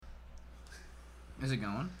Is it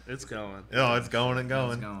going? It's going. Oh, it's going and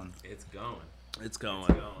going. It's going. It's going. It's going.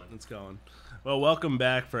 It's going. Well, welcome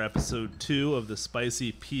back for episode 2 of the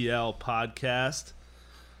Spicy PL podcast.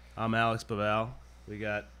 I'm Alex Baval. We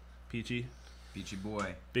got Peachy, Beachy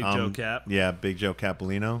boy. Big Joe Cap, Yeah, Big Joe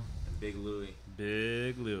Capolino, Big Louie.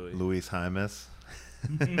 Big Louie. Luis Jaimes.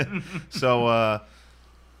 So,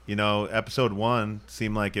 episode 1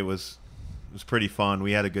 seemed like it was pretty fun.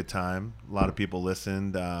 We had a good time. A lot of people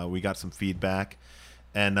listened. We got some feedback.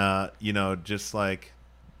 And, just like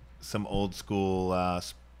some old school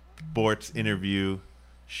sports interview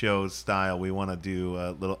shows style, we want to do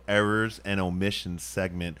a little errors and omissions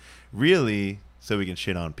segment, really, so we can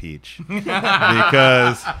shit on Peach.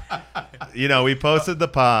 Because, we posted the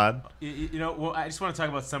pod. I just want to talk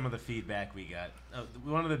about some of the feedback we got.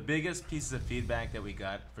 One of the biggest pieces of feedback that we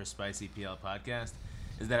got for Spicy PL podcast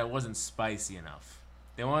is that it wasn't spicy enough.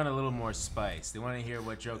 They want a little more spice. They want to hear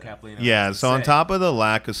what Joe Capolino Yeah, has to so on say. top of the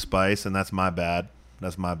lack of spice, and that's my bad.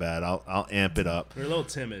 I'll amp it up. We're a little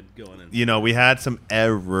timid going in. We had some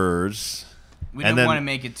errors. We And didn't then- want to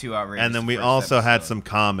make it too outrageous. And then the we first also had episode. some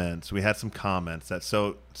comments. We had some comments that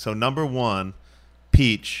so number 1,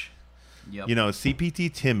 Peach. Yep.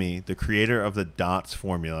 CPT Timmy, the creator of the DOTS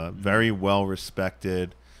formula, very well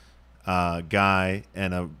respected guy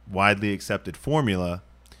and a widely accepted formula.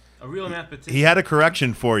 A real mathematician. He had a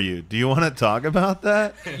correction for you. Do you want to talk about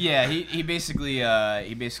that? Yeah, he basically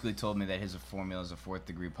told me that his formula is a 4th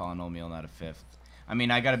degree polynomial, not a 5th. I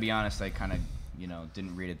mean, I got to be honest. I kind of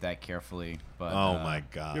didn't read it that carefully. But Oh my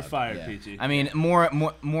God! You're fired, yeah. Peachy. I mean, more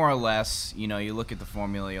or less, you look at the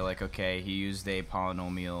formula, you're like, okay, he used a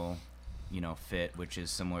polynomial, fit, which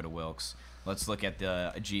is similar to Wilks. Let's look at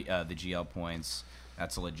the GL points.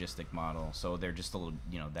 That's a logistic model. So they're just a little,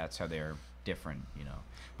 that's how they're different,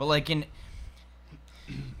 But like in,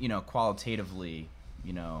 qualitatively,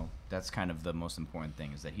 that's kind of the most important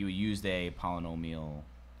thing is that he used a polynomial,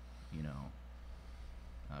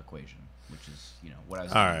 equation, which is, what I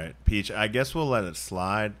was All doing. right, Peach. I guess we'll let it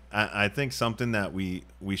slide. I think something that we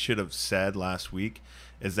should have said last week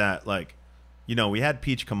is that, like, we had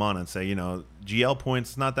Peach come on and say, GL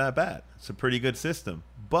points is not that bad. It's a pretty good system.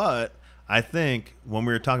 But I think when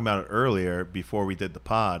we were talking about it earlier, before we did the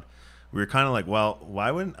pod, we were kind of like, well,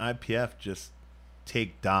 why wouldn't IPF just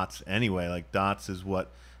take DOTS anyway? Like, DOTS is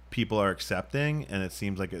what people are accepting, and it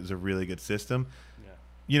seems like it's a really good system.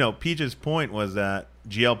 Peach's point was that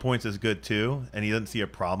GL points is good too, and he doesn't see a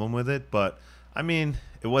problem with it. But, I mean,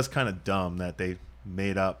 it was kind of dumb that they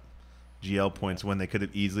made up GL points when they could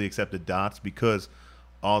have easily accepted DOTS because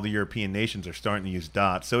all the European nations are starting to use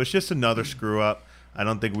DOTS. So it's just another screw up. I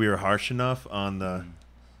don't think we were harsh enough on the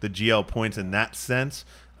GL points in that sense.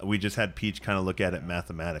 We just had Peach kind of look at it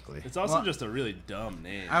mathematically. It's also just a really dumb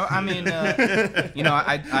name. I mean,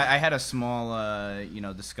 I had a small,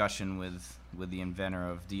 discussion with the inventor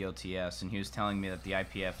of DOTS, and he was telling me that the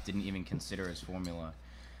IPF didn't even consider his formula,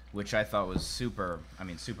 which I thought was super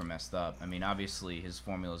messed up. I mean, obviously his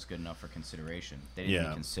formula is good enough for consideration. They didn't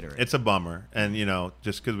even consider it. It's a bummer. And,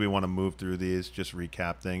 just because we want to move through these, just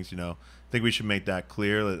recap things, I think we should make that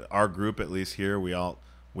clear that our group, at least here, we all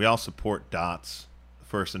support DOTS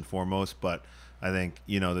first and foremost. But I think,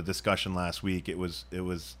 the discussion last week, it was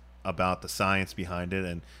about the science behind it,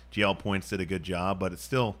 and GL points did a good job, but it's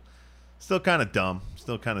still kind of dumb.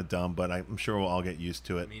 But I'm sure we'll all get used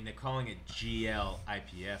to it. I mean, they're calling it GL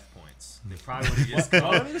IPF points. They probably would have just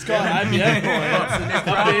called it. Just call it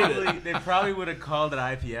IPF points. They probably would have called it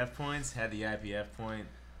IPF points had the IPF point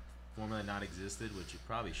formula not existed, which it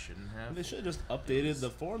probably shouldn't have. They should have just updated the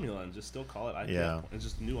formula and just still call it IPF. Yeah. It's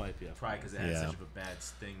just new IPF. Probably because it had Yeah. such a bad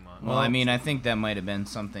stigma. Well, I mean, I think that might have been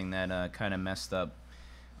something that kind of messed up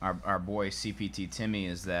our boy CPT Timmy,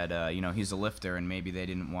 is that he's a lifter, and maybe they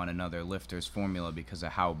didn't want another lifter's formula because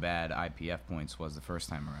of how bad IPF points was the first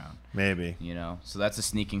time around. Maybe. So that's a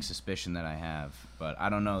sneaking suspicion that I have, but I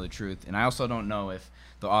don't know the truth, and I also don't know if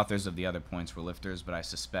the authors of the other points were lifters, but I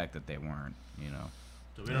suspect that they weren't.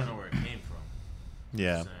 So we don't know where it came from.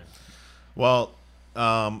 Yeah. So, Well,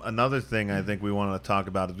 another thing I think we wanted to talk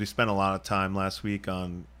about is we spent a lot of time last week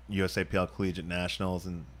on USAPL Collegiate Nationals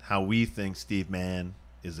and how we think Steve Mann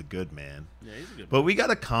is a good man. Yeah, he's a good But we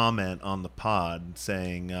got a comment on the pod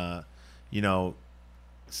saying,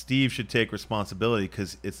 Steve should take responsibility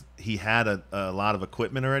because he had a lot of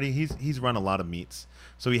equipment already. He's run a lot of meets,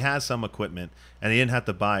 so he has some equipment, and he didn't have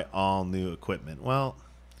to buy all new equipment. Well,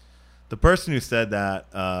 the person who said that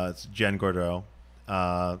is Jen Gordeau.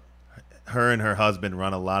 Her and her husband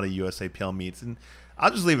run a lot of USAPL meets, and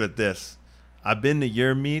I'll just leave it at this: I've been to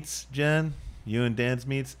your meets, Jen, you and Dan's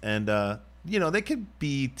meets, and they could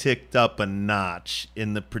be ticked up a notch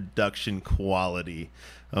in the production quality.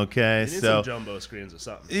 Okay, You need so some jumbo screens or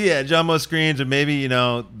something. yeah, jumbo screens, or maybe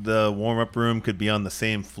the warm-up room could be on the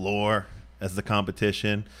same floor as the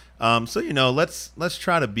competition. So let's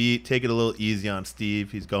try to take it a little easy on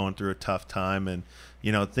Steve. He's going through a tough time, and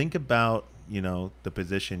think about the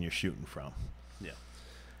position you're shooting from. Yeah,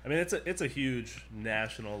 I mean it's a huge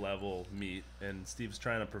national level meet, and Steve's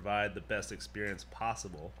trying to provide the best experience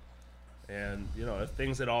possible. And if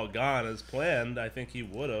things had all gone as planned, I think he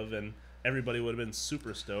would have, and everybody would have been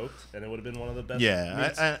super stoked, and it would have been one of the best. Yeah,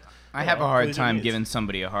 meets, I have a hard collegiate time meets. giving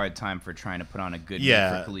somebody a hard time for trying to put on a good meet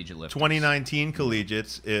Yeah, for collegiate lifters. 2019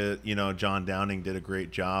 collegiates, John Downing did a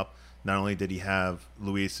great job. Not only did he have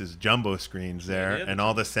Luis's jumbo screens there he had and the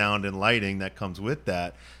all the sound and lighting that comes with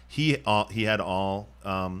that, he bought all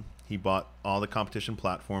the competition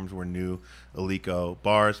platforms were new Eleiko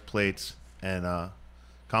bars, plates, and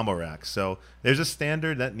combo racks. So there's a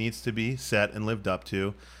standard that needs to be set and lived up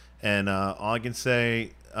to. And all I can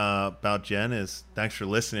say about Jen is thanks for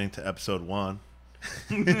listening to episode 1.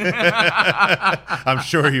 I'm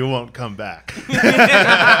sure you won't come back.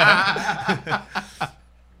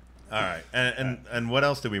 All right. And what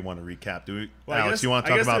else do we want to recap? Alex, you want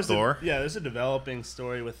to talk about Thor? There's a developing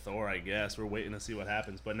story with Thor, I guess. We're waiting to see what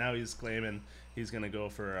happens. But now he's claiming he's going to go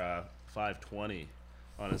for 520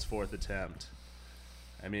 on his 4th attempt.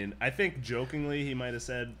 I mean, I think jokingly he might have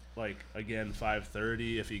said, again,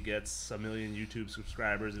 530 if he gets 1 million YouTube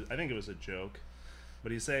subscribers. I think it was a joke.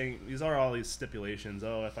 But he's saying, these are all these stipulations.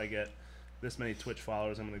 Oh, if I get this many Twitch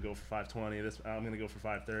followers, I'm going to go for 520. I'm going to go for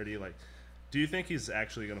 530. Do you think he's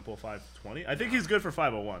actually going to pull 520? I think he's good for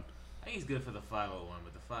 501. I think he's good for the 501,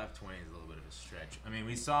 but the 520 is a little bit of a stretch. I mean,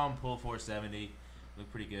 we saw him pull 470.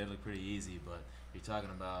 Looked pretty good, looked pretty easy, but you're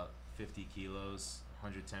talking about 50 kilos,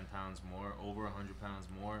 110 pounds more, over 100 pounds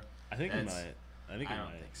more. I think he might. I don't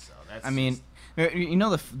think so. That's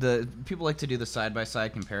the people like to do the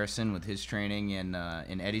side-by-side comparison with his training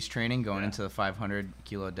and Eddie's training going into the 500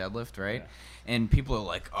 kilo deadlift, right? Yeah. And people are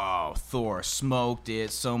like, "Oh, Thor smoked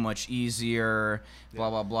it, so much easier, blah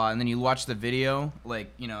blah blah." And then you watch the video,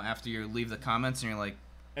 after you leave the comments, and you're like,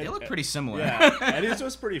 "They look pretty similar." Yeah, Eddie's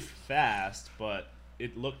was pretty fast, but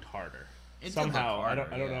it looked harder. It somehow. did look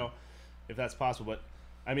harder, I don't know if that's possible, but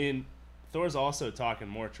I mean, Thor's also talking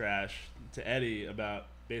more trash to Eddie about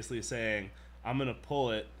basically saying, I'm going to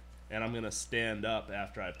pull it, and I'm going to stand up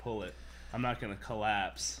after I pull it. I'm not going to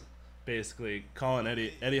collapse. Basically calling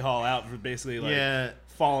Eddie Hall out for basically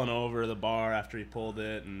falling over the bar after he pulled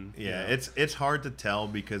it. And it's hard to tell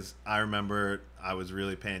because I remember I was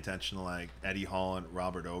really paying attention to Eddie Hall and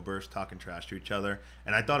Robert Oberst talking trash to each other,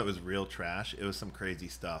 and I thought it was real trash. It was some crazy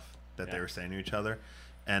stuff that they were saying to each other.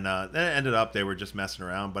 And then it ended up they were just messing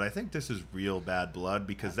around. But I think this is real bad blood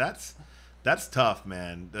because that's tough,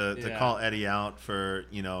 man. To call Eddie out for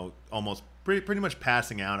almost pretty much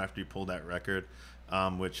passing out after he pulled that record,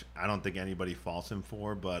 which I don't think anybody faults him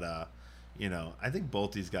for. But I think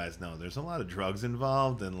both these guys know there's a lot of drugs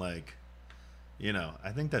involved, and I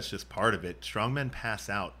think that's just part of it. Strongmen pass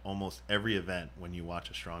out almost every event when you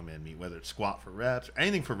watch a strongman meet, whether it's squat for reps, or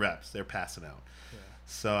anything for reps, they're passing out. Yeah.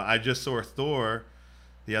 So I just saw Thor.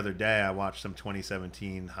 The other day, I watched some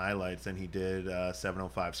 2017 highlights, and he did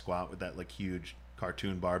 705 squat with that huge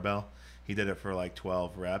cartoon barbell. He did it for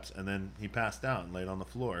 12 reps, and then he passed out and laid on the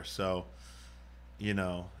floor. So,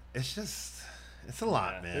 it's a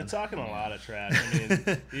lot, man. They're talking a lot of trash. I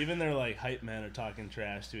mean, even their hype men are talking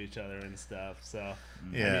trash to each other and stuff. So,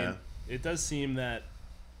 yeah, I mean, it does seem that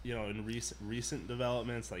in recent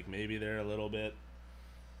developments, maybe they're a little bit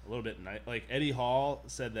nice. Eddie Hall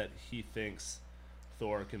said that he thinks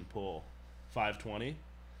Thor can pull 520,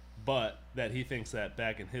 but that he thinks that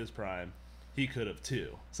back in his prime he could have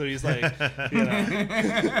too. So he's yeah,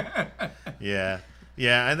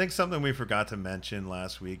 I think something we forgot to mention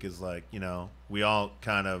last week is we all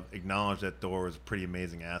kind of acknowledged that Thor was a pretty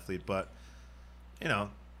amazing athlete, but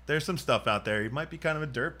there's some stuff out there. He might be kind of a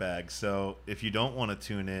dirtbag. So if you don't want to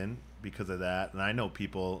tune in because of that, and I know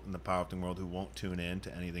people in the powerlifting world who won't tune in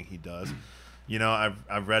to anything he does.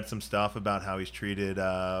 I've read some stuff about how he's treated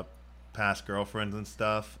past girlfriends and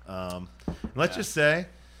stuff. Let's just say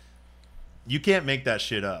you can't make that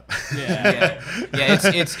shit up. Yeah,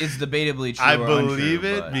 it's debatably true. I or believe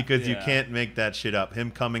untrue, it because you can't make that shit up. Him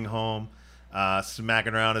coming home,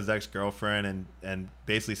 smacking around his ex-girlfriend and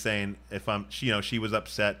basically saying she was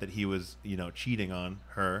upset that he was cheating on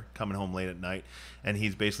her, coming home late at night, and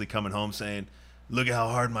he's basically coming home saying, look at how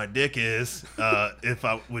hard my dick is. If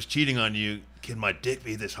I was cheating on you, can my dick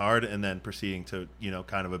be this hard? And then proceeding to,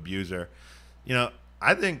 kind of abuse her.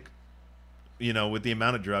 I think with the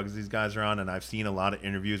amount of drugs these guys are on, and I've seen a lot of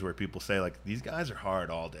interviews where people say like these guys are hard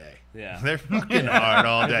all day. Yeah. They're fucking hard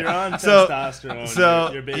all day. If you're on So- testosterone,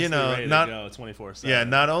 so, you're basically you know, ready not- to go 24/7. Yeah,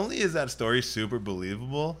 not only is that story super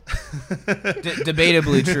believable,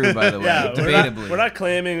 Debatably true, by the way. Yeah, Debatably. we're not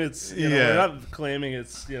claiming it's Yeah. we're not claiming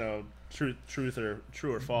it's truth or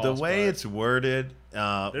true or false. the way but it's worded,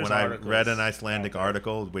 There's when I articles read an out Icelandic there.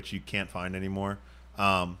 article, which you can't find anymore,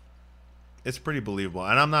 it's pretty believable.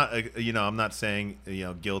 And I'm not, I'm not saying,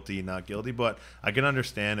 guilty, not guilty, but I can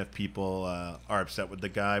understand if people are upset with the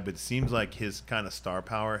guy. But it seems like his kind of star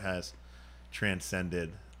power has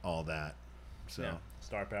transcended all that. So, yeah,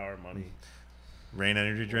 star power, money. Rain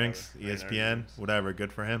Energy Drinks, Rain Energy ESPN, Drinks. whatever,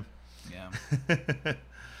 good for him. Yeah. Yeah.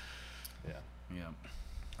 Yeah.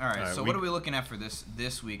 All right. All right, So we- what are we looking at for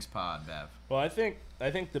this week's pod, Bev? Well, I think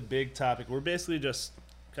the big topic, we're basically just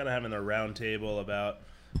kind of having a round table about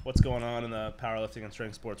what's going on in the powerlifting and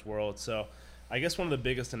strength sports world. So I guess one of the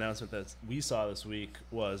biggest announcements that we saw this week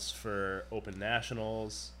was for Open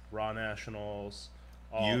Nationals, Raw Nationals,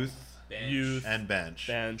 all Youth youth, and bench.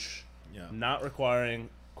 bench, Yeah. not requiring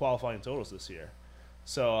qualifying totals this year.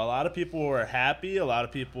 So a lot of people were happy. A lot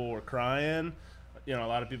of people were crying. A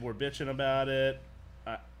lot of people were bitching about it.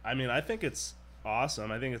 I mean, I think it's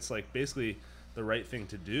awesome. I think it's like basically the right thing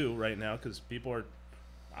to do right now because people are.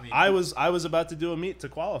 I was about to do a meet to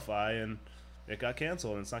qualify and it got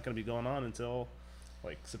canceled and it's not going to be going on until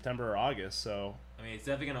like September or August. So I mean, it's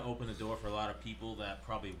definitely going to open the door for a lot of people that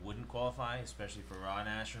probably wouldn't qualify, especially for Raw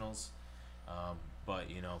Nationals. But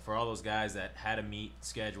for all those guys that had a meet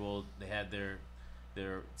scheduled, they had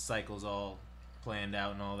their cycles all planned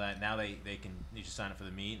out and all that. Now they just sign up for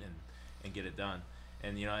the meet and get it done.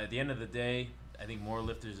 And at the end of the day, I think more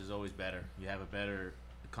lifters is always better. You have a better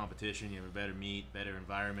competition, you have a better meet, better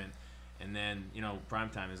environment, and then prime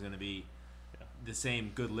time is going to be the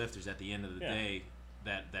same good lifters at the end of the day.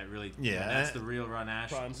 That really that's the real Raw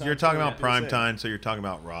Nationals. Prime time You're talking for about the prime same. time, so you're talking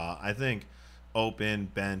about Raw. I think open,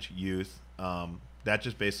 bench, youth, that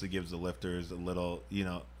just basically gives the lifters a little,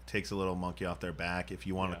 takes a little monkey off their back. If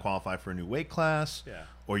you want to qualify for a new weight class,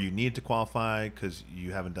 or you need to qualify because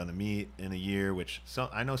you haven't done a meet in a year, which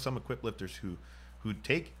I know some equipped lifters who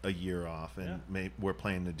take a year off and we're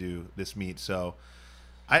planning to do this meet. So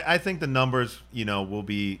I think the numbers, will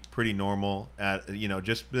be pretty normal at,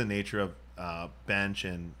 just the nature of bench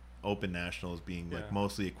and open nationals being like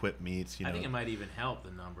mostly equipped meets. I think it might even help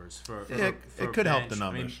the numbers for it could help the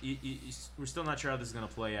numbers. I mean, we're still not sure how this is going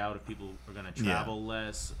to play out. If people are going to travel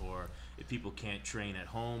less, or if people can't train at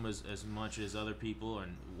home as much as other people,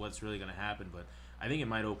 and what's really going to happen. But I think it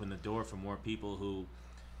might open the door for more people who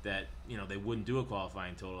that they wouldn't do a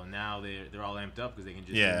qualifying total, and now they're all amped up because they can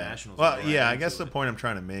just do nationals. Well, right I into guess the it. point I'm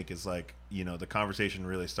trying to make is like the conversation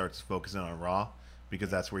really starts focusing on Raw because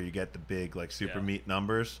that's where you get the big like super meet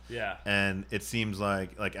numbers. Yeah. And it seems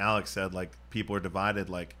like Alex said, like people are divided.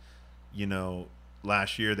 Like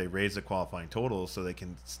last year they raised the qualifying total so they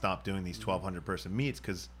can stop doing these 1,200 person meets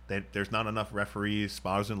because there's not enough referees,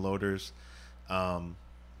 spotters and loaders,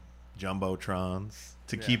 jumbotrons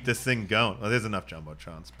to keep this thing going. Well, there's enough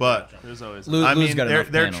jumbotrons, but There's always I Lou's mean, got enough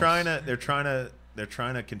they're panels.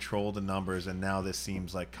 trying to control the numbers, and now this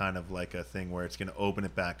seems like kind of like a thing where it's going to open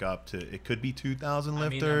it back up to it could be 2,000 I mean,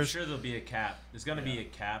 I'm lifters. sure there'll be a cap. There's going to be a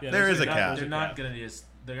cap. Yeah, There is a They're not- cap. They're not going to just.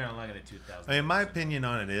 They're going to look at it 2,000. I mean, my opinion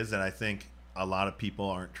on it is that I think a lot of people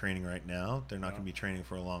aren't training right now. They're not going to be training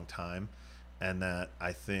for a long time, and that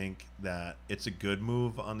I think that it's a good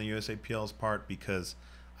move on the USAPL's part because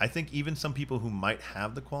I think even some people who might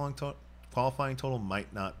have the qualifying total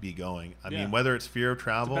might not be going. I mean, whether it's fear of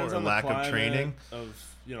travel Depends or on the lack of climate training.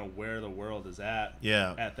 of where the world is at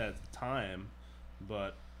Yeah. at that time,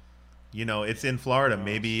 but It's in Florida.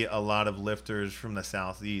 Maybe a lot of lifters from the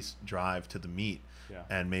southeast drive to the meet,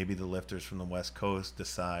 and maybe the lifters from the west coast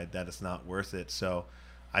decide that it's not worth it. So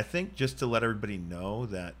I think just to let everybody know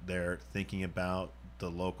that they're thinking about the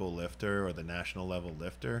local lifter or the national level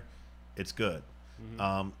lifter, it's good.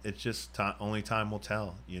 It's just only time will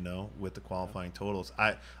tell, with the qualifying totals.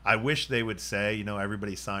 I wish they would say,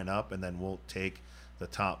 everybody sign up and then we'll take the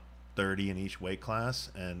top 30 in each weight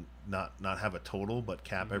class and not have a total but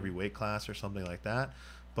cap every weight class or something like that.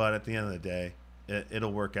 But at the end of the day,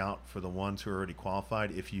 it'll work out for the ones who are already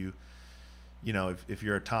qualified. If if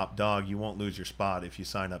you're a top dog, you won't lose your spot if you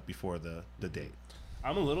sign up before the date.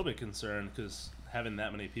 I'm a little bit concerned because having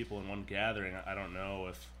that many people in one gathering, I don't know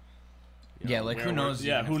if Yeah, like, who where knows we're-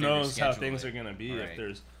 Yeah, even who if they're gonna knows how schedule things it. are going to be Right. if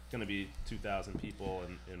there's going to be 2,000 people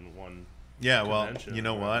in one. Yeah, well, convention you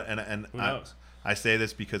know or what? And Who knows? I say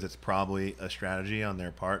this because it's probably a strategy on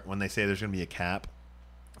their part when they say there's going to be a cap,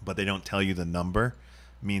 but they don't tell you the number.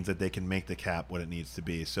 means that they can make the cap what it needs to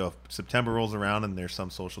be. So if September rolls around and there's some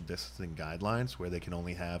social distancing guidelines where they can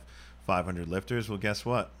only have 500 lifters, well, guess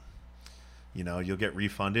what? You know, you'll get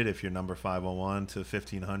refunded if you're number 501 to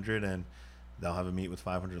 1,500, and they'll have a meet with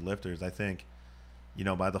 500 lifters. I think, you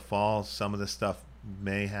know, by the fall, some of this stuff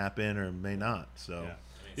may happen or may not. So.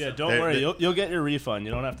 Yeah, don't worry. You'll get your refund.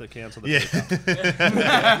 You don't have to cancel the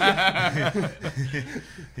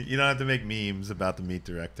You don't have to make memes about the meet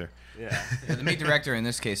director. Yeah. The meet director in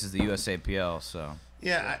this case is the USAPL. So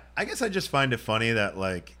Yeah, I guess I just find it funny that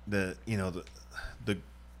like the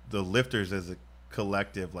lifters as a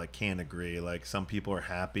collective like can't agree. Like some people are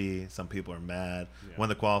happy, some people are mad. Yeah. When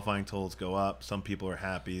the qualifying totals go up, some people are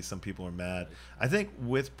happy, some people are mad. I think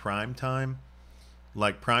with prime time.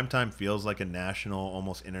 Like, primetime feels like a national,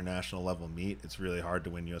 almost international level meet. It's really hard to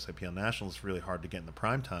win USAPL Nationals. It's really hard to get in the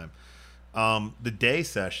primetime. The day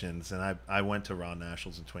sessions, and I went to Raw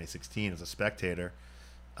Nationals in 2016 as a spectator,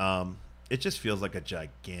 it just feels like a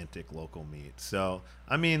gigantic local meet. So,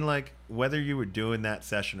 I mean, like, whether you were doing that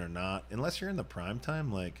session or not, unless you're in the primetime,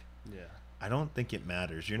 like, Yeah. I don't think it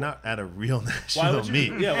matters. You're not at a real Why national would you?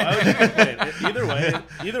 meet. Yeah, why would you complain?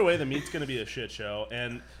 Either way, the meet's going to be a shit show.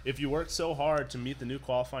 And if you work so hard to meet the new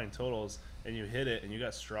qualifying totals and you hit it and you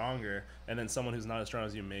got stronger, and then someone who's not as strong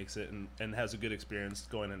as you makes it and has a good experience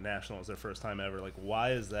going to nationals their first time ever, like,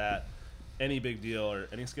 why is that any big deal or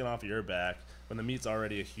any skin off your back when the meet's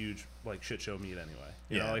already a huge like shit show meet anyway?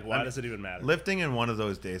 You know, like, why does it even matter? Lifting in one of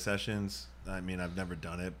those day sessions, I mean, I've never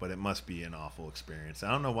done it, but it must be an awful experience.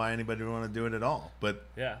 I don't know why anybody would want to do it at all, but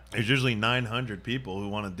Yeah. there's usually 900 people who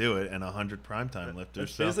want to do it and 100 primetime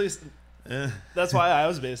lifters. So, That's why I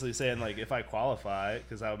was basically saying, like, if I qualify,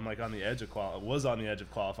 because I'm like on the edge of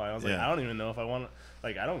qualifying, I was like, Yeah. I don't even know if I want to.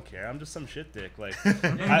 Like, I don't care. I'm just some shit dick. Like, if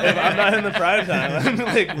I'm not in the prime time, I'm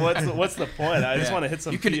like, what's the point? I just want to hit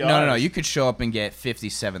some. you could PRs. no. You could show up and get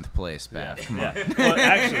 57th place, Bath. Yeah. Come on. Yeah. Well,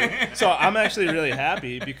 actually, so I'm actually really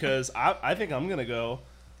happy because I think I'm gonna go.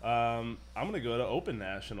 I'm gonna go to Open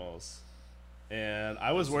Nationals, and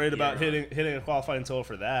I was worried about hitting a qualifying total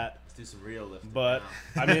for that. Let's do some real lifting. But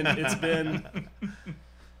now. I mean, it's been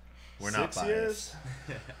we're not 6 years.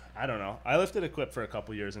 I don't know. I lifted equip for a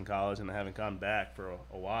couple years in college, and I haven't gone back for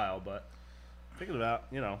a while. But thinking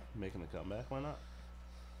about making the comeback, why not?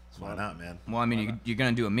 Why not, man? Well, I mean, you're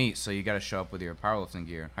gonna do a meet, so you got to show up with your powerlifting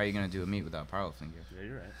gear. How are you gonna do a meet without powerlifting gear? Yeah,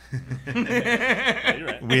 you're right. Yeah, you're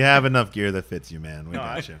right. We have enough gear that fits you, man. We No,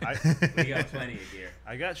 got you. We got plenty of gear.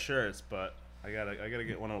 I got shirts, but I gotta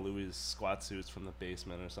get one of Louis' squat suits from the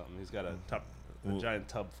basement or something. He's got a giant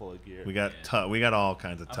tub full of gear. We got all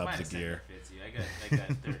kinds of I'll tubs find of a set gear. that fits you. I got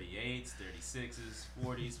 38s, 36s,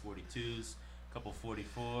 40s, 42s, couple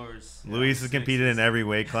 44s. Luis has competed in 6s. every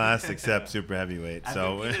weight class except super heavyweight. I've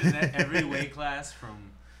So competed in every weight class from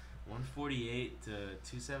 148 to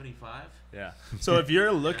 275. Yeah. So if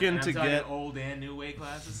you're looking And to I'm talking get old and new weight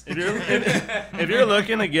classes. if you're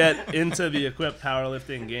looking to get into the equipped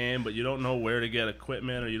powerlifting game, but you don't know where to get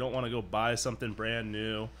equipment or you don't want to go buy something brand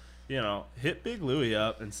new, hit Big Louie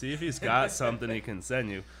up and see if he's got something he can send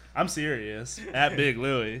you. I'm serious. At Big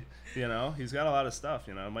Louie, he's got a lot of stuff.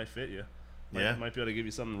 It might fit you. Might be able to give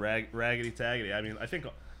you something raggedy taggedy. I mean, I think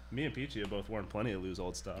me and Peachy have both worn plenty of Lou's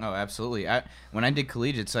old stuff. Oh, absolutely. When I did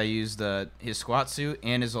collegiates, I used his squat suit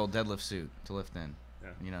and his old deadlift suit to lift in.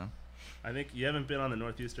 Yeah. I think you haven't been on the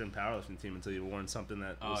Northeastern powerlifting team until you've worn something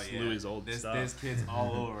that was Louis' old stuff. This kid's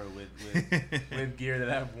all over with gear that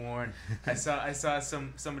I've worn. I saw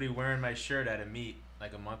somebody wearing my shirt at a meet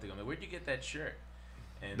like a month ago. I'm like, where'd you get that shirt?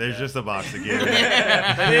 And, there's just a box of gear.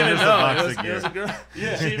 I didn't even Just a know. box It of was a gear. girl.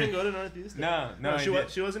 Did she even go to Northeastern? No,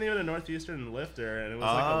 she wasn't even a Northeastern lifter, and it was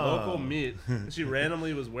like a local meet. And she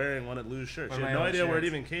randomly was wearing one at Lou's shirt. She had no idea where it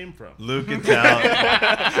even came from. Lou can tell.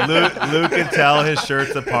 Lou can tell his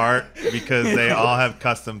shirts apart because they all have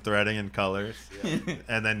custom threading and colors. Yeah.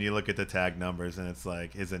 And then you look at the tag numbers, and it's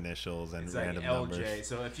like his initials and it's like random LJ. numbers.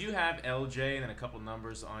 So if you have LJ and then a couple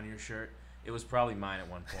numbers on your shirt, it was probably mine at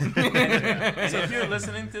one point. And if you're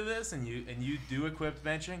listening to this and you do equipped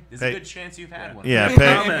benching, there's a good chance you've had one. Yeah,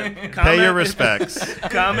 pay your respects.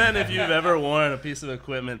 Comment if you've ever worn a piece of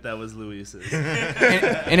equipment that was Louis's.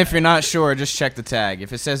 And if you're not sure, just check the tag.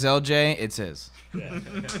 If it says LJ, it's his. Yeah.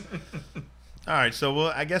 All right, so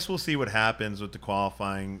I guess we'll see what happens with the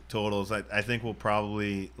qualifying totals. I think we'll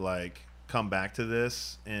probably come back to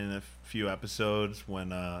this in a few episodes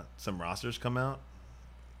when some rosters come out.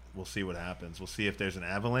 We'll see what happens. We'll see if there's an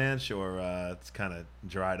avalanche or it's kind of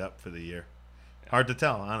dried up for the year. Yeah. Hard to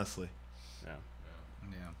tell, honestly. Yeah.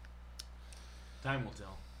 Time will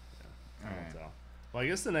tell. Time will tell. Well, I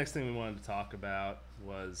guess the next thing we wanted to talk about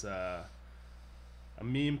was a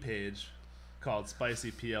meme page called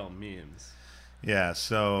Spicy PL Memes. Yeah.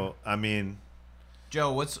 So I mean,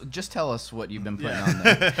 Joe, just tell us what you've been putting Yeah. on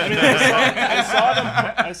there. I mean,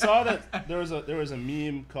 I saw that there was a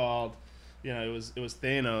meme called, it was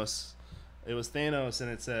Thanos. It was Thanos, and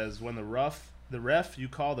it says, when the ref you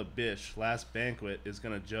call the bitch last banquet is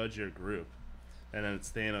gonna judge your group, and then it's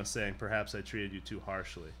Thanos saying, perhaps I treated you too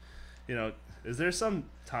harshly. Is there some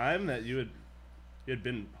time that you had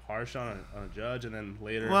been harsh on a judge, and then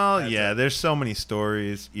later? well, yeah, there's so many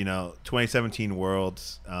stories. 2017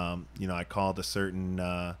 Worlds. I called a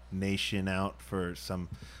certain nation out for some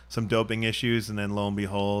doping issues, and then lo and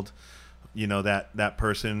behold, that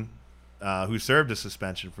person who served a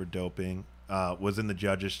suspension for doping was in the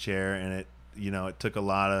judge's chair, and it took a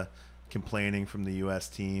lot of complaining from the U.S.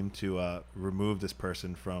 team to remove this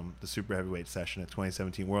person from the super heavyweight session at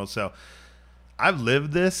 2017 Worlds. So I've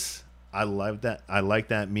lived this. I like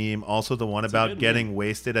that meme. Also, the one about getting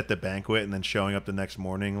wasted at the banquet and then showing up the next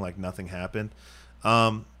morning like nothing happened.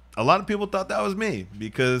 A lot of people thought that was me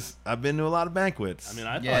because I've been to a lot of banquets. I mean,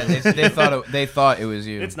 I Yeah, they thought it was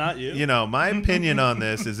you. it's not you. My opinion on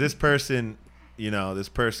this is this person,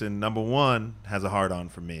 number one, has a hard on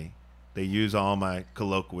for me. They use all my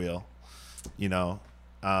colloquial, some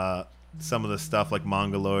of the stuff like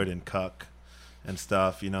mongoloid and cuck and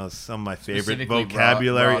stuff, some of my favorite Specifically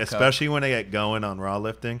vocabulary, raw cuck. especially when I get going on raw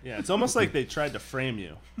lifting. Yeah, it's almost like they tried to frame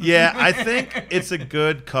you. Yeah, I think it's a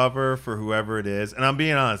good cover for whoever it is. And I'm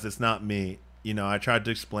being honest, it's not me. I tried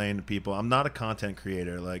to explain to people, I'm not a content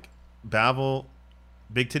creator. Like,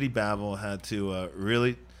 Big Titty Babel had to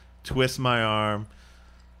really twist my arm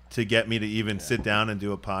to get me to even sit down and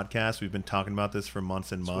do a podcast. We've been talking about this for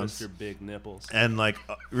months and months. Twist your big nipples. And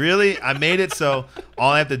really, I made it so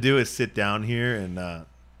all I have to do is sit down here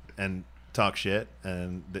and talk shit,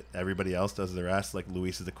 and everybody else does the rest. Like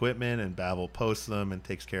Luis's equipment, and Babel posts them and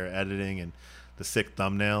takes care of editing and the sick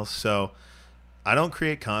thumbnails. So I don't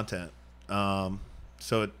create content.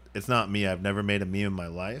 So it's not me. I've never made a meme in my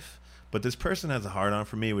life. But this person has a hard on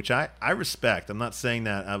for me, which I respect. I'm not saying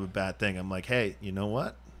that I have a bad thing. I'm like, hey, you know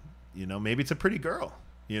what? Maybe it's a pretty girl.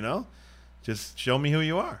 Just show me who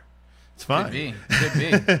you are. It's fine. Could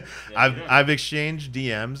be. I've exchanged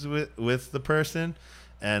DMs with the person,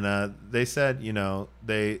 and they said,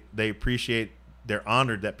 they appreciate, they're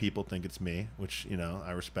honored that people think it's me, which,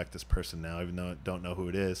 I respect this person now, even though I don't know who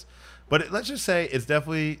it is. But let's just say it's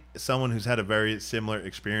definitely someone who's had a very similar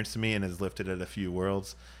experience to me and has lifted at a few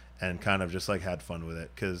worlds and kind of just had fun with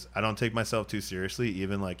it, because I don't take myself too seriously,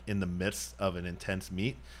 even in the midst of an intense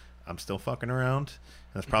meet. I'm still fucking around.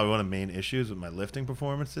 And that's probably one of the main issues with my lifting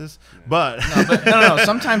performances. Yeah. But no.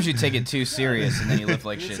 Sometimes you take it too serious and then you lift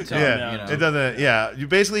like shit too. Yeah, it doesn't. Yeah, you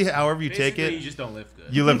basically, however you take it, you just don't lift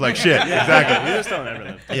good. You lift like shit. Exactly. You just don't ever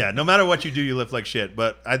lift. Yeah, no matter what you do, you lift like shit.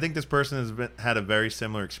 But I think this person has had a very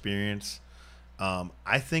similar experience.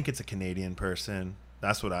 I think it's a Canadian person.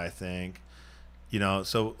 That's what I think.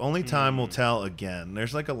 So only time will tell again.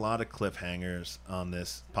 There's a lot of cliffhangers on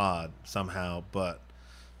this pod somehow, but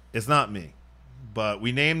it's not me. But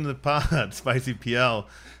we named the pod Spicy PL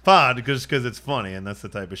Pod because it's funny, and that's the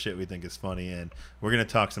type of shit we think is funny. And we're going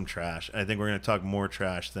to talk some trash. I think we're going to talk more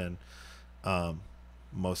trash than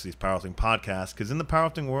most of these powerlifting podcasts, because in the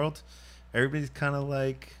powerlifting world, everybody's kind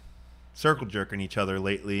of circle jerking each other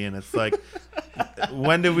lately, and it's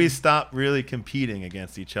when do we stop really competing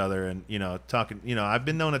against each other and talking? I've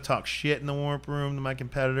been known to talk shit in the warm-up room to my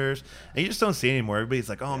competitors, and you just don't see it anymore. Everybody's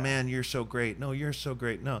like, oh man, you're so great. No, you're so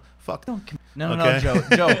great. No, fuck. No, Okay?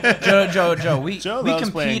 Joe. We loves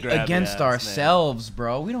playing compete grab against ass, ourselves,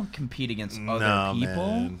 bro. We don't compete against other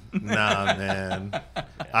people. Man. Nah, man.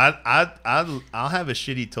 I'll have a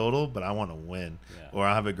shitty total, but I want to win, or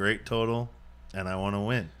I'll have a great total, and I want to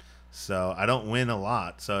win. So I don't win a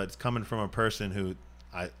lot. So it's coming from a person who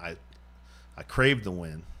I crave the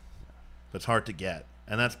win, but it's hard to get,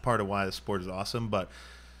 and that's part of why the sport is awesome. But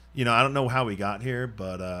I don't know how we got here,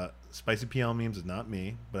 but Spicy PL Memes is not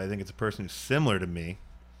me, but I think it's a person who's similar to me,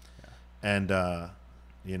 and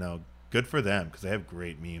good for them, because they have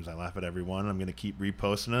great memes. I laugh at every one. I'm gonna keep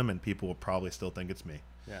reposting them, and people will probably still think it's me.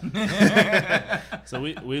 Yeah. So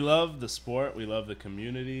we love the sport, we love the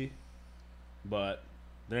community, but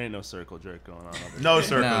there ain't no circle jerk going on over there. No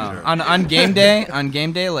circle jerk. On game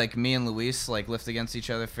day, like me and Luis lift against each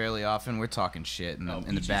other fairly often. We're talking shit in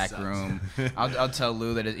the back room. I'll tell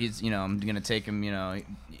Lou that he's I'm gonna take him.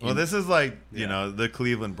 Well, this is the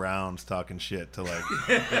Cleveland Browns talking shit to the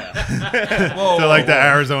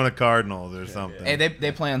Arizona Cardinals or something. Hey,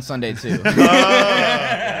 they play on Sunday too. Okay.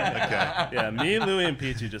 Yeah, me, Louie, and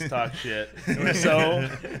Peachy just talk shit. We're so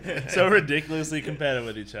ridiculously competitive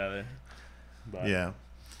with each other. But, Yeah.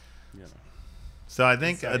 So I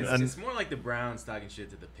think It's more like the Browns talking shit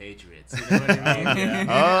to the Patriots. You know what I mean?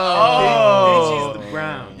 Oh. Patriots, the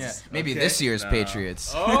Browns. Yeah, maybe Okay? this year's No.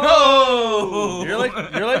 Patriots. Oh, You're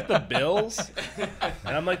like the Bills,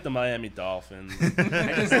 and I'm like the Miami Dolphins.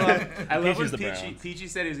 I just love. I love when Peachy's the Browns. Peachy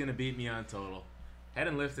said he was gonna beat me on total.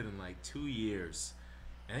 Hadn't lifted in like 2 years.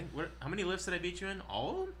 I think. How many lifts did I beat you in? All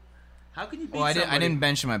of them? How can you beat Well, I somebody? didn't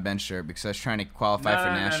bench in my bench shirt because I was trying to qualify for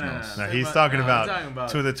nationals. No, he's talking I'm about talking about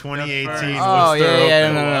to the the 2018 first- Oh Worcester yeah,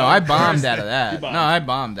 Open. no. I bombed First- out of that. bombed. No, I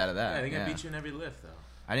bombed out of Yeah, that. I think I yeah. beat you in every lift though.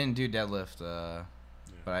 I didn't do deadlift,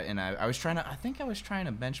 but I was trying to. I think I was trying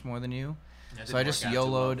to bench more than you. So I just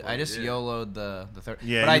YOLO'd. I just YOLO'd the third.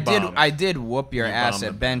 Yeah, but you bombed. I did whoop your You ass bombed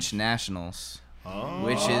at the bench nationals, Oh.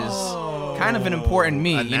 which is kind of an important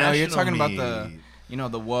meet. A You know, you're national talking about the,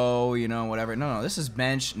 meet. the whoa, whatever. No, this is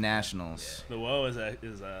bench nationals. The woe is a.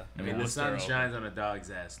 I mean, the Worcester sun Open. shines on a dog's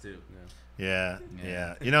ass too. Yeah.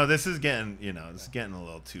 This is getting, this is getting a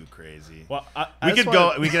little too crazy. Well, We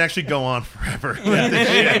could actually go on forever.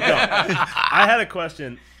 I had a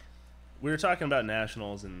question. We were talking about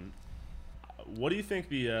nationals, and what do you think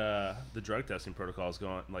the drug testing protocol is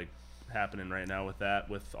happening right now with that,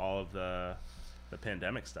 with all of the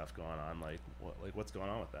pandemic stuff going on? What's going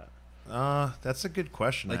on with that? That's a good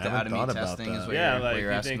question. Like I the haven't thought out-of-meet about testing is that. what Yeah, you're, like what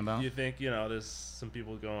you're you asking think about. you think there's some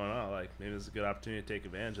people going on, like maybe it's a good opportunity to take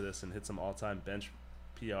advantage of this and hit some all-time bench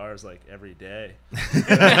PRs like every day.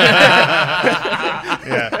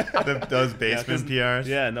 Yeah, those basement PRs.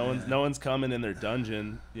 Yeah, no one's coming in their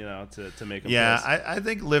dungeon, to make them. Yeah, piss. I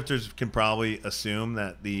think lifters can probably assume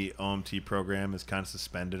that the OMT program is kind of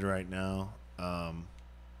suspended right now.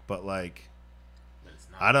 But like, But it's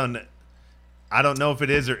not. I don't know if it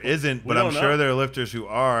is or isn't, but We I'm don't sure know. there are lifters who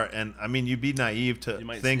are. And I mean, you'd be naive to You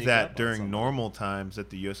might think sneak up that on during somebody. normal times that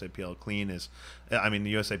the USAPL clean is, I mean,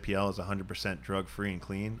 the USAPL is 100% drug free and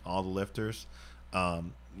clean. All the lifters.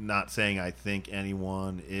 Not saying I think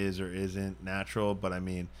anyone is or isn't natural, but I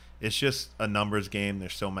mean, it's just a numbers game.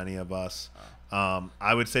 There's so many of us.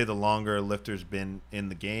 I would say the longer a lifter's been in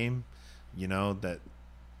the game, that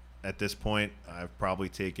at this point, I've probably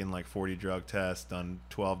taken like 40 drug tests, done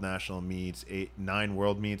 12 national meets, 9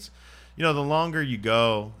 world meets. The longer you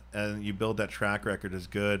go and you build that track record is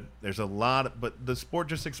good. There's a lot, but the sport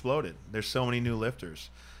just exploded. There's so many new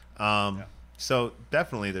lifters. So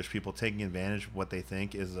definitely there's people taking advantage of what they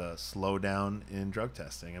think is a slowdown in drug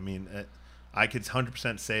testing. I mean, I could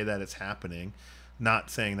 100% say that it's happening.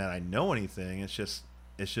 Not saying that I know anything. It's just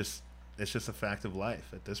a fact of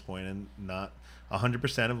life at this point, and not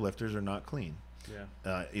 100% of lifters are not clean.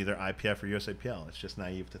 Yeah. Either IPF or USAPL. It's just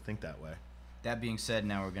naive to think that way. That being said,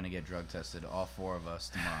 now we're gonna get drug tested, all 4 of us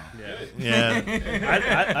tomorrow. Yeah.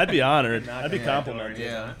 Yeah. I'd be honored. Knock I'd be on that door, complimented.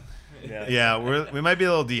 Yeah. Yeah. Yeah, we might be a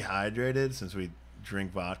little dehydrated since we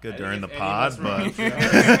drink vodka I think during the if any of us pod, were on but drugs-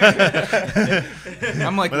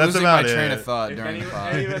 I'm like But that's losing my about train it. of thought if during any the of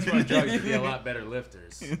us pod. were on drugs, we'd be a lot better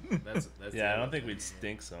lifters. That's Yeah, I don't think we'd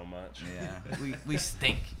stink so much. Yeah, we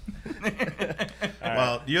stink. All right.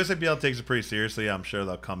 well, the USAPL takes it pretty seriously. I'm sure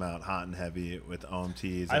they'll come out hot and heavy with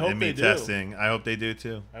OMTs I and hope they ME do. testing. I hope they do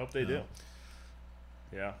too. I hope they do.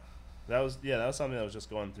 Yeah. That was something that was just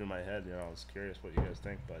going through my head. I was curious what you guys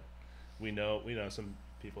think, but we know some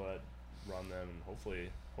people that run them, and hopefully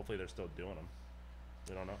they're still doing them.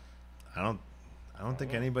 We don't know. I don't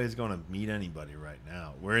think anybody's going to meet anybody right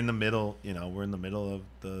now. We're in the middle, we're in the middle of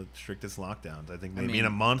the strictest lockdowns. I think maybe in a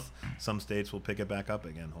month, some states will pick it back up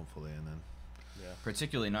again, hopefully, and then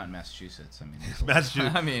Particularly not in Massachusetts. I mean,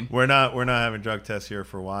 Massachusetts. I mean, we're not having drug tests here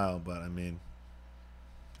for a while, but I mean,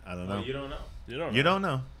 I don't know. Oh, you don't know. You don't know. You don't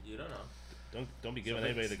know. You don't know. Don't be giving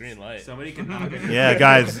anybody the green light. Somebody can knock it. Yeah,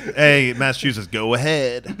 guys. Hey, Massachusetts, go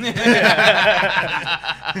ahead.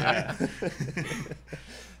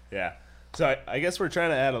 Yeah. So I guess we're trying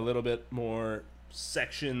to add a little bit more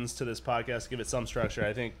sections to this podcast, give it some structure.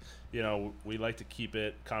 I think, we like to keep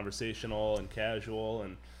it conversational and casual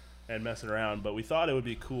and messing around, but we thought it would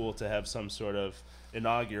be cool to have some sort of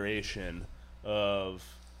inauguration of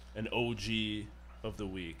an OG of the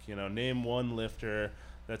week. Name one lifter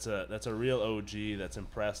that's a real OG that's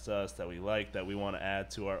impressed us, that we like, that we want to add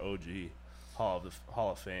to our OG Hall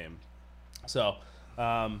of Fame. So,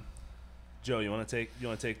 Joe, you want to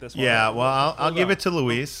take this one? Yeah, well, I'll Hold give on. it to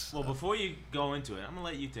Luis. Well, before you go into it, I'm gonna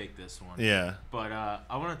let you take this one. Yeah. But I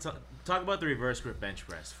want to talk about the reverse grip bench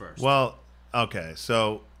press first. Well, okay,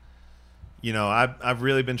 so I've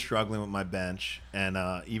really been struggling with my bench, and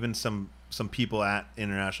even some people at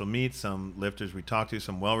international meets, some lifters we talked to,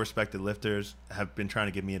 some well-respected lifters have been trying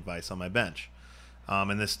to give me advice on my bench.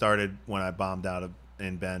 And this started when I bombed out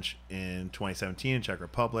in bench in 2017 in Czech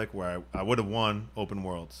Republic, where I would have won Open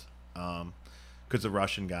Worlds. because the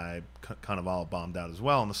Russian guy kind of all bombed out as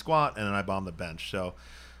well on the squat, and then I bombed the bench. So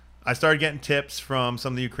I started getting tips from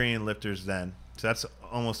some of the Ukrainian lifters then. So that's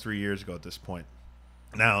almost 3 years ago at this point.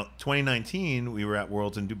 Now, 2019, we were at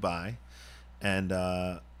Worlds in Dubai, and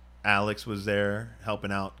Alex was there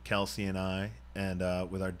helping out Kelsey and I, and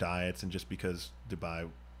with our diets, and just because Dubai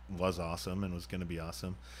was awesome and was going to be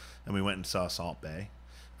awesome. And we went and saw Salt Bay.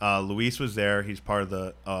 Luis was there. He's part of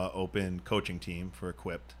the open coaching team for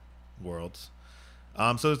Equipped Worlds.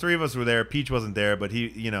 So the three of us were there. Peach wasn't there, but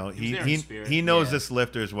he knows this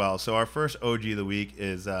lifter as well. So our first OG of the week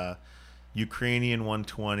is Ukrainian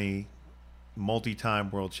 120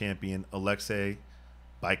 multi-time world champion Alexei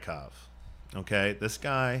Baikov. Okay, this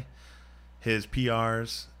guy, his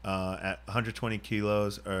PRs at 120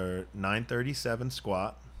 kilos are 937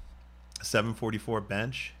 squat, 744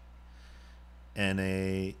 bench, and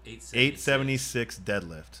a 876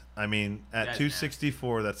 deadlift. I mean, at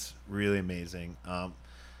 264, that's really amazing.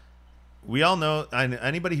 We all know,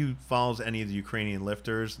 anybody who follows any of the Ukrainian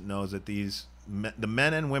lifters knows that the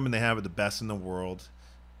men and women they have are the best in the world,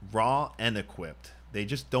 raw and equipped. They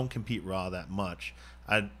just don't compete raw that much.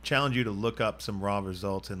 I challenge you to look up some raw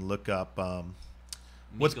results and look up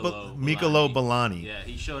Mikolo Balani. Yeah,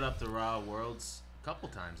 he showed up to Raw Worlds a couple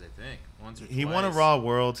times, I think, once or twice. He won a Raw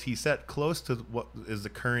Worlds. He set close to what is the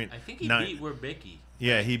current. I think he beat Werbicki.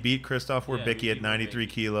 Yeah, he beat Krzysztof Werbicki at 93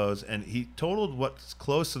 kilos, and he totaled what's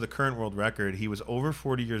close to the current world record. He was over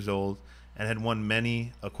 40 years old and had won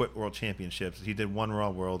many Equipped World Championships. He did one Raw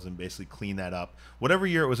Worlds and basically cleaned that up. Whatever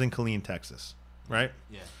year it was in Killeen, Texas, right?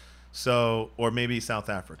 Yeah. So, or maybe South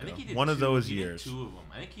Africa. I think he did one of those he years. Did two of them.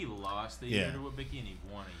 I think he lost a year to Werbicki and he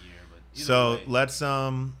won a year. But so way. let's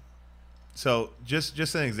So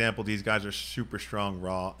just an example. These guys are super strong,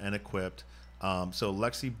 raw, and equipped. So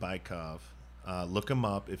Alexei Baikov, look him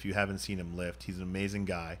up if you haven't seen him lift. He's an amazing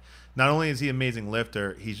guy. Not only is he an amazing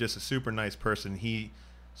lifter, he's just a super nice person. He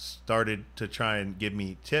started to try and give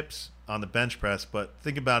me tips on the bench press. But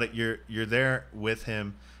think about it. You're there with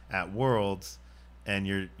him at Worlds, and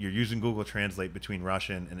you're using Google Translate between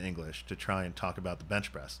Russian and English to try and talk about the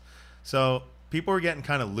bench press. So people were getting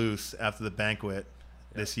kind of loose after the banquet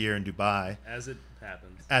this year in Dubai. As it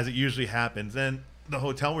happens. As it usually happens. Then the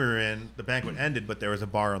hotel we were in, the banquet ended, but there was a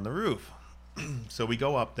bar on the roof. So we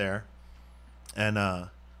go up there, and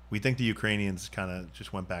we think the Ukrainians kind of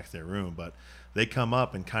just went back to their room, but they come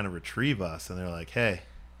up and kind of retrieve us, and they're like, hey,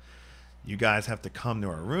 you guys have to come to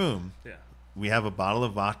our room. Yeah. We have a bottle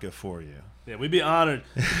of vodka for you. Yeah, we'd be honored.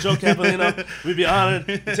 Joe Capolino, we'd be honored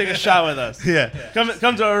to take a shot with us. Yeah.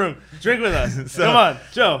 Come to our room. Drink with us. So, come on,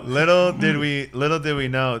 Joe. Little did we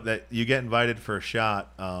know that you get invited for a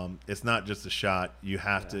shot. It's not just a shot. You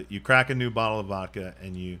have to crack a new bottle of vodka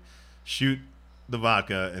and you shoot the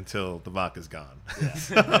vodka until the vodka's gone.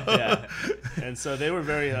 Yeah. And so they were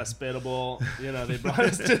very hospitable. You know, they brought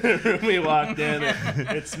us to the room. We walked in.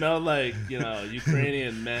 It smelled like,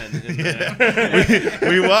 Ukrainian men in there.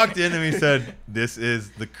 we walked in and we said, "This is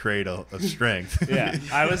the cradle of strength." Yeah.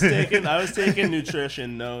 I was taking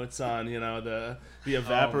nutrition notes on, the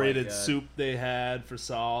evaporated soup they had for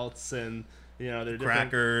salts and they're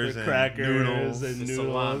crackers and noodles and the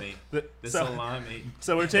noodles. salami.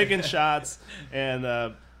 So we're taking shots, and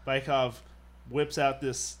Baikov whips out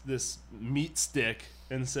this meat stick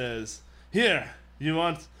and says, "Here, you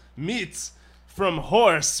want meats from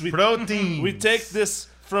horse? Protein. We take this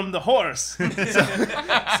from the horse."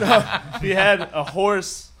 so he had a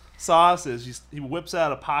horse sausage. He whips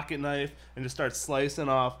out a pocket knife and just starts slicing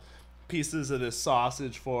off pieces of this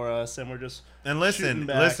sausage for us, and we're just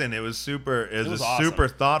listen, it was super. It was awesome. Super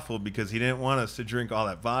thoughtful because he didn't want us to drink all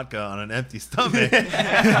that vodka on an empty stomach.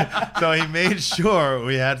 So he made sure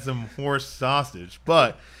we had some horse sausage.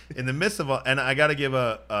 But in the midst of all, and I got to give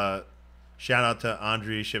a shout out to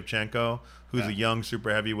Andriy Shevchenko, who's a young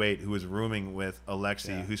super heavyweight who was rooming with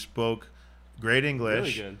Alexei, who spoke great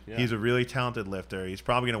English. Really good, yeah. He's a really talented lifter. He's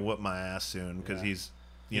probably gonna whoop my ass soon because he's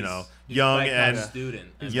young Baikov's and student.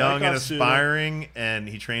 young and Baikov's aspiring, and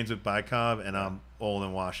he trains with Baikov, and I'm old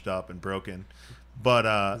and washed up and broken. But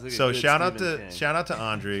like so a good shout out Stephen to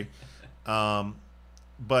Andriy.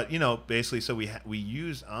 But basically, so we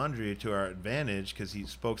used Andriy to our advantage because he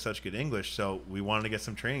spoke such good English. So we wanted to get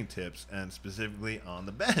some training tips, and specifically on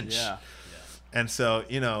the bench. Yeah. And so,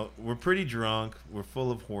 we're pretty drunk. We're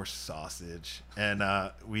full of horse sausage. And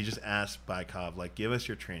we just asked Baikov, give us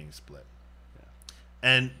your training split. Yeah.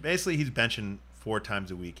 And basically, he's benching 4 times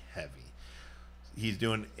a week heavy. He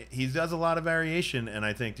does a lot of variation, and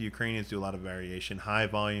I think the Ukrainians do a lot of variation, high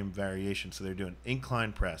volume variation. So they're doing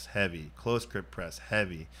incline press, heavy, close grip press,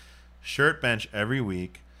 heavy, shirt bench every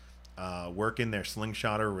week, working their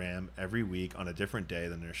slingshot or ram every week on a different day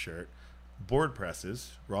than their shirt, board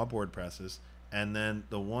presses, raw board presses, and then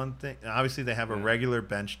the one thing, obviously they have a regular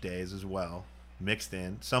bench days as well mixed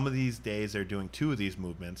in. Some of these days they're doing 2 of these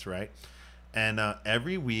movements, right? And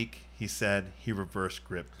every week he said he reverse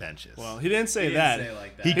grip benches. Well, he didn't say He that. didn't say it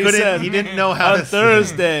like that. he He couldn't. said, He didn't know how On to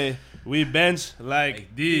Thursday, we bench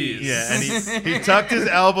like these. Yeah, and he tucked his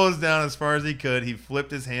elbows down as far as he could. He flipped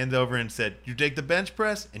his hands over and said, "You take the bench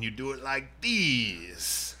press and you do it like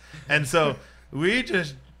these." And so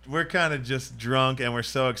we're kind of just drunk and we're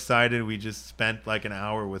so excited. We just spent like an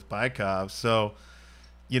hour with Bykov. So,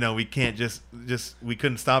 we can't we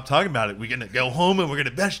couldn't stop talking about it. We're going to go home and we're going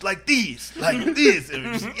to bench like these. And we're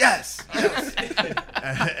just, yes.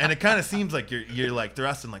 And it kind of seems like you're like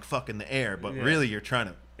thrusting like fuck in the air, but really you're trying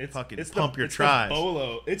to pump your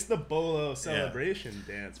triceps. It's the bolo celebration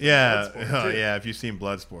dance. from Yeah. Bloodsport, Oh, too. yeah. If you've seen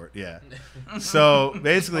Bloodsport, yeah. So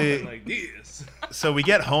basically, Like these. so we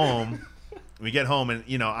get home,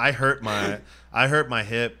 and I hurt my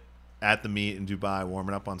hip at the meet in Dubai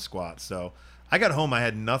warming up on squats. So I got home, I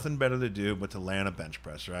had nothing better to do but to lay on a bench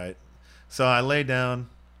press, right? So I lay down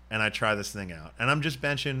and I try this thing out, and I'm just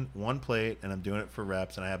benching one plate and I'm doing it for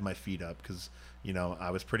reps, and I have my feet up because I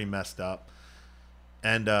was pretty messed up.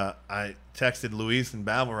 And I texted Luis and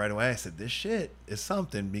Babel right away. I said, this shit is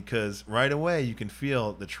something, because right away you can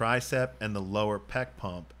feel the tricep and the lower pec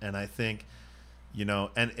pump. And I think,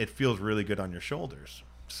 and it feels really good on your shoulders.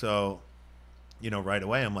 So, right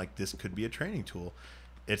away I'm like, this could be a training tool.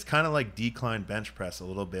 It's kind of like decline bench press a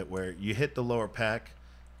little bit, where you hit the lower pec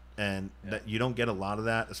and that you don't get a lot of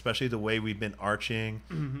that, especially the way we've been arching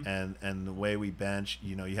and the way we bench.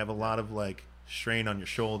 You have a lot of like strain on your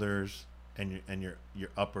shoulders and your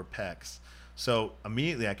upper pecs. So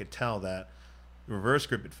immediately I could tell that reverse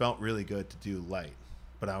grip, it felt really good to do light,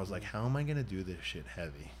 but I was like, how am I going to do this shit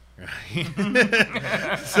heavy?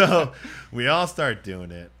 Right. So we all start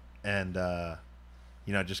doing it, and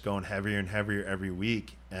just going heavier and heavier every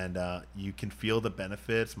week, and you can feel the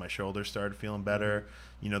benefits. My shoulders started feeling better.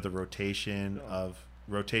 The rotation of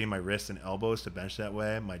rotating my wrists and elbows to bench that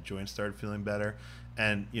way, my joints started feeling better.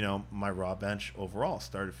 And, my raw bench overall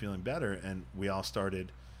started feeling better. And we all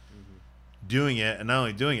started doing it. And not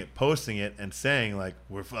only doing it, posting it and saying, like,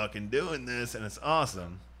 we're fucking doing this. And it's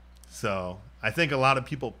awesome. So I think a lot of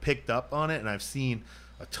people picked up on it. And I've seen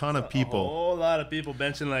a ton of people. A whole lot of people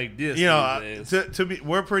benching like this. To be,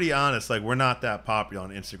 we're pretty honest. Like, we're not that popular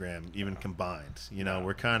on Instagram, even combined.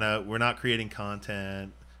 We're not creating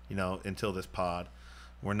content, until this pod.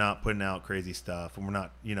 We're not putting out crazy stuff, and we're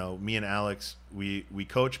not, me and Alex, we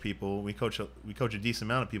coach people. We coach a decent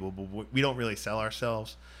amount of people, but we don't really sell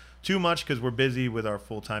ourselves too much because we're busy with our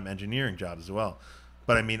full-time engineering job as well.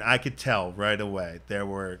 But I mean, I could tell right away there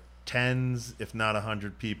were tens, if not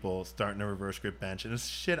 100 people starting to reverse grip bench, and it's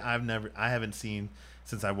shit I haven't seen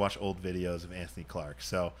since I watched old videos of Anthony Clark.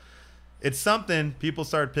 So it's something people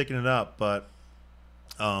started picking it up. But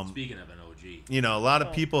speaking of an OG, a lot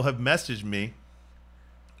of people have messaged me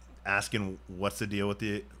asking what's the deal with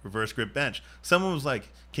the reverse grip bench. Someone was like,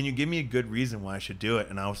 can you give me a good reason why I should do it?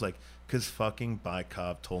 And I was like, because fucking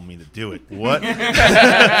Bykov told me to do it. What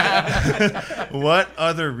what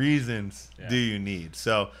other reasons do you need?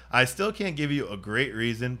 So I still can't give you a great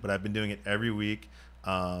reason, but I've been doing it every week.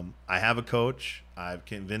 I have a coach. I've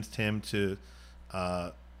convinced him to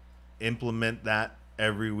implement that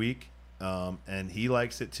every week, and he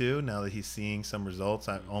likes it too. Now that he's seeing some results,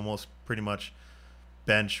 I almost pretty much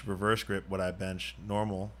bench reverse grip what I bench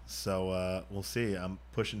normal. So we'll see. I'm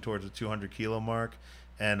pushing towards the 200 kilo mark,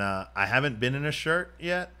 and I haven't been in a shirt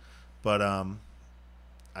yet, but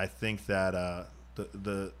I think that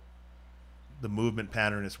the movement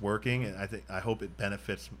pattern is working, and I hope it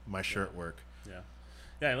benefits my shirt work.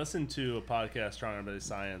 Yeah, I listened to a podcast, Stronger by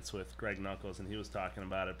Science, with Greg Knuckles, and he was talking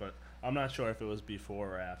about it, but I'm not sure if it was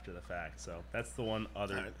before or after the fact. So that's the one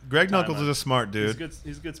other. Greg Knuckles is a smart dude.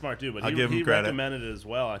 He's a good, smart dude, but I'll give him he credit. recommended it as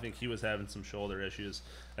well. I think he was having some shoulder issues.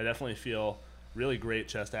 I definitely feel really great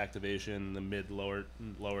chest activation, the mid lower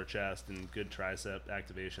chest, and good tricep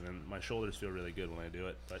activation, and my shoulders feel really good when I do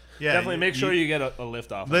it. But definitely make sure you get a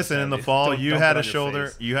lift off. Listen, in the fall, don't you put had it a on your shoulder.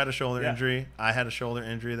 face. You had a shoulder injury. I had a shoulder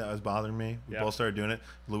injury that was bothering me. We both started doing it.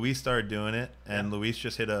 Luis started doing it, and Luis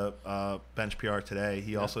just hit a bench PR today.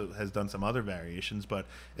 He also has done some other variations, but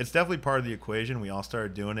it's definitely part of the equation. We all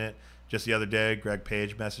started doing it. Just the other day, Greg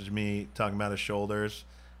Page messaged me talking about his shoulders.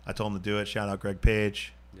 I told him to do it. Shout out Greg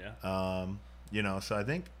Page. So I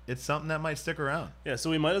think it's something that might stick around. Yeah, so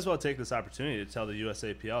we might as well take this opportunity to tell the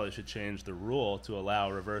USAPL they should change the rule to allow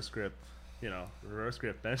reverse grip reverse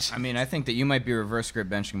grip bench. I mean, I think that you might be reverse grip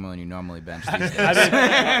benching more than you normally bench these days. I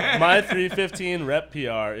mean, my 315 rep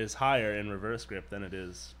PR is higher in reverse grip than it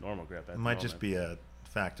is normal grip. It might just be a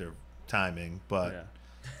factor of timing, but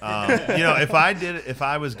yeah. if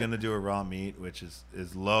I was gonna do a raw meet, which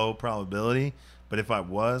is low probability, but if I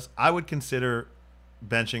would consider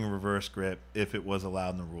benching reverse grip if it was allowed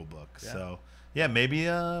in the rule book. Yeah. So yeah, maybe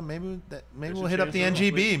we'll hit up the change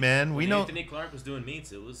the NGB, man. We When know. Anthony Clark was doing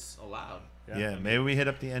meets, it was allowed. Yeah, maybe we hit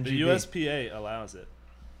up the NGB. The USPA allows it.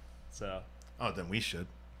 So Oh, then we should.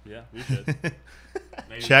 yeah, we should.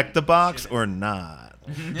 Maybe Check the we box shouldn't. or not.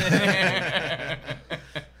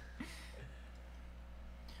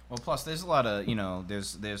 Well, plus there's a lot of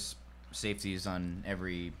there's safeties on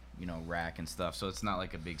every rack and stuff, so it's not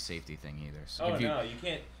like a big safety thing either. So Oh if you, no, you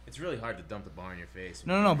can't. It's really hard to dump the bar in your face.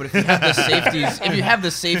 no, but if you have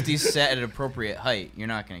the safeties, set at an appropriate height, you're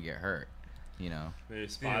not gonna get hurt. Maybe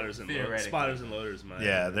spotters and Theoretically. loaders might.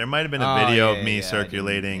 Yeah, there might have been a Oh, video yeah, of me yeah, I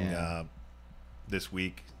circulating didn't- yeah. this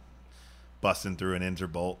week, busting through an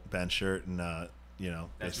Inzer-Bolt bench shirt and That's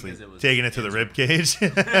basically because it was taking it to the Inzer. rib cage.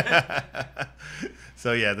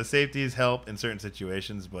 So yeah, the safeties help in certain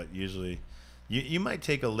situations, but usually you might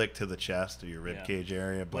take a lick to the chest or your rib Yeah. cage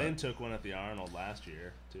area. But Blaine took one at the Arnold last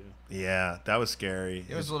year too. yeah, that was scary.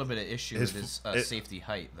 There was a little bit of issue his- with his it- safety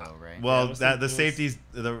height, though, right? Well, it was that it the was- safeties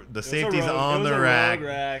the It was a safeties rogue- on it was the a rack. rogue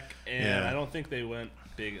rack, and Yeah. I don't think they went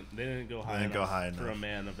big. They didn't go high, didn't go enough, high for a enough.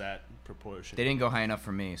 man of that proportion. They didn't go high enough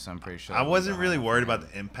for me, so I'm pretty sure. I they didn't wasn't go really high enough worried for about him.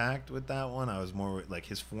 the impact with that one. I was more like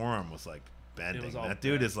his forearm was like bending. was all That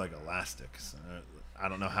dude bent. is like elastic. So I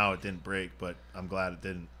don't know how it didn't break, but I'm glad it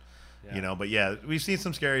didn't. Yeah. But yeah, we've seen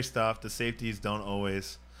some scary stuff. The safeties don't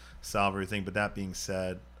always solve everything. But that being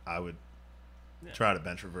said, I would Yeah. try to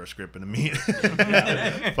bench reverse grip in a meet.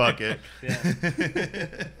 Fuck it.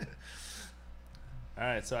 Yeah. All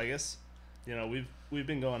right, so I guess we've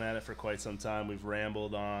been going at it for quite some time. We've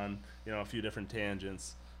rambled on a few different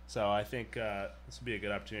tangents. So I think this would be a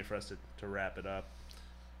good opportunity for us to wrap it up.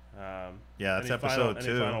 Yeah, that's any episode final, 2.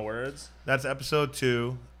 Any final words? That's episode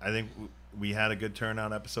 2. I think we had a good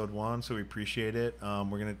turnout episode 1, so we appreciate it.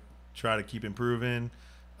 We're gonna try to keep improving,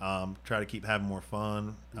 try to keep having more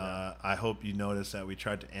fun. Yeah. I hope you noticed that we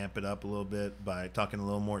tried to amp it up a little bit by talking a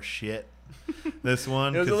little more shit. This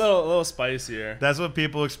one, It was a 'cause little spicier. that's what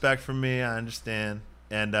people expect from me. I understand.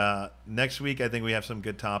 And next week, I think we have some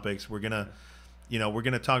good topics. We're gonna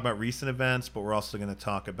talk about recent events, but we're also gonna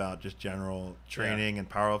talk about just general training and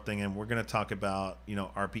powerlifting, and we're gonna talk about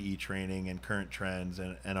RPE training and current trends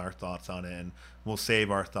and our thoughts on it. And we'll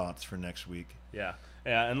save our thoughts for next week. Yeah,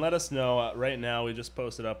 and let us know. Right now, we just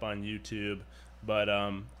posted up on YouTube, but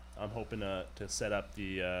I'm hoping to set up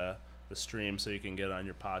the stream so you can get it on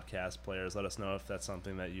your podcast players. Let us know if that's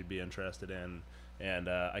something that you'd be interested in, and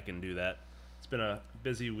I can do that. It's been a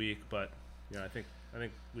busy week, but I think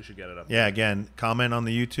we should get it up. Yeah, again, comment on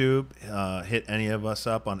the YouTube. Hit any of us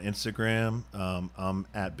up on Instagram. I'm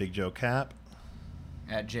at Big Joe Cap.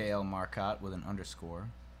 At JL Marcotte with an underscore.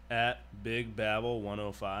 At Big Babble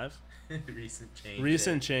 105. Recent change.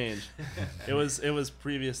 Recent change. It was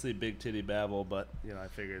previously Big Titty Babble, but I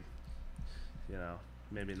figured,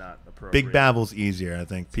 maybe not appropriate. Big Babble's easier. I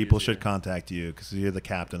think people easier. should contact you because you're the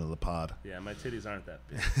captain of the pod Yeah, my titties aren't that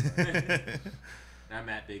big. I'm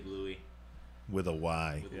at Big Louie with a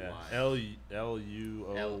Y. with Yeah, a Y.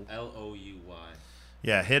 LUO. L-O-U-Y.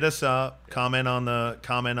 Yeah, hit us up. Comment on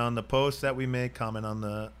the posts that we make. Comment on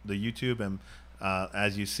the YouTube, and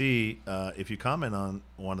as you see, if you comment on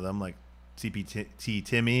one of them, like CPT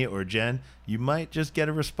Timmy or Jen, you might just get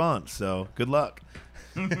a response. So good luck.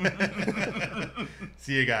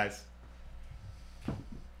 See you guys.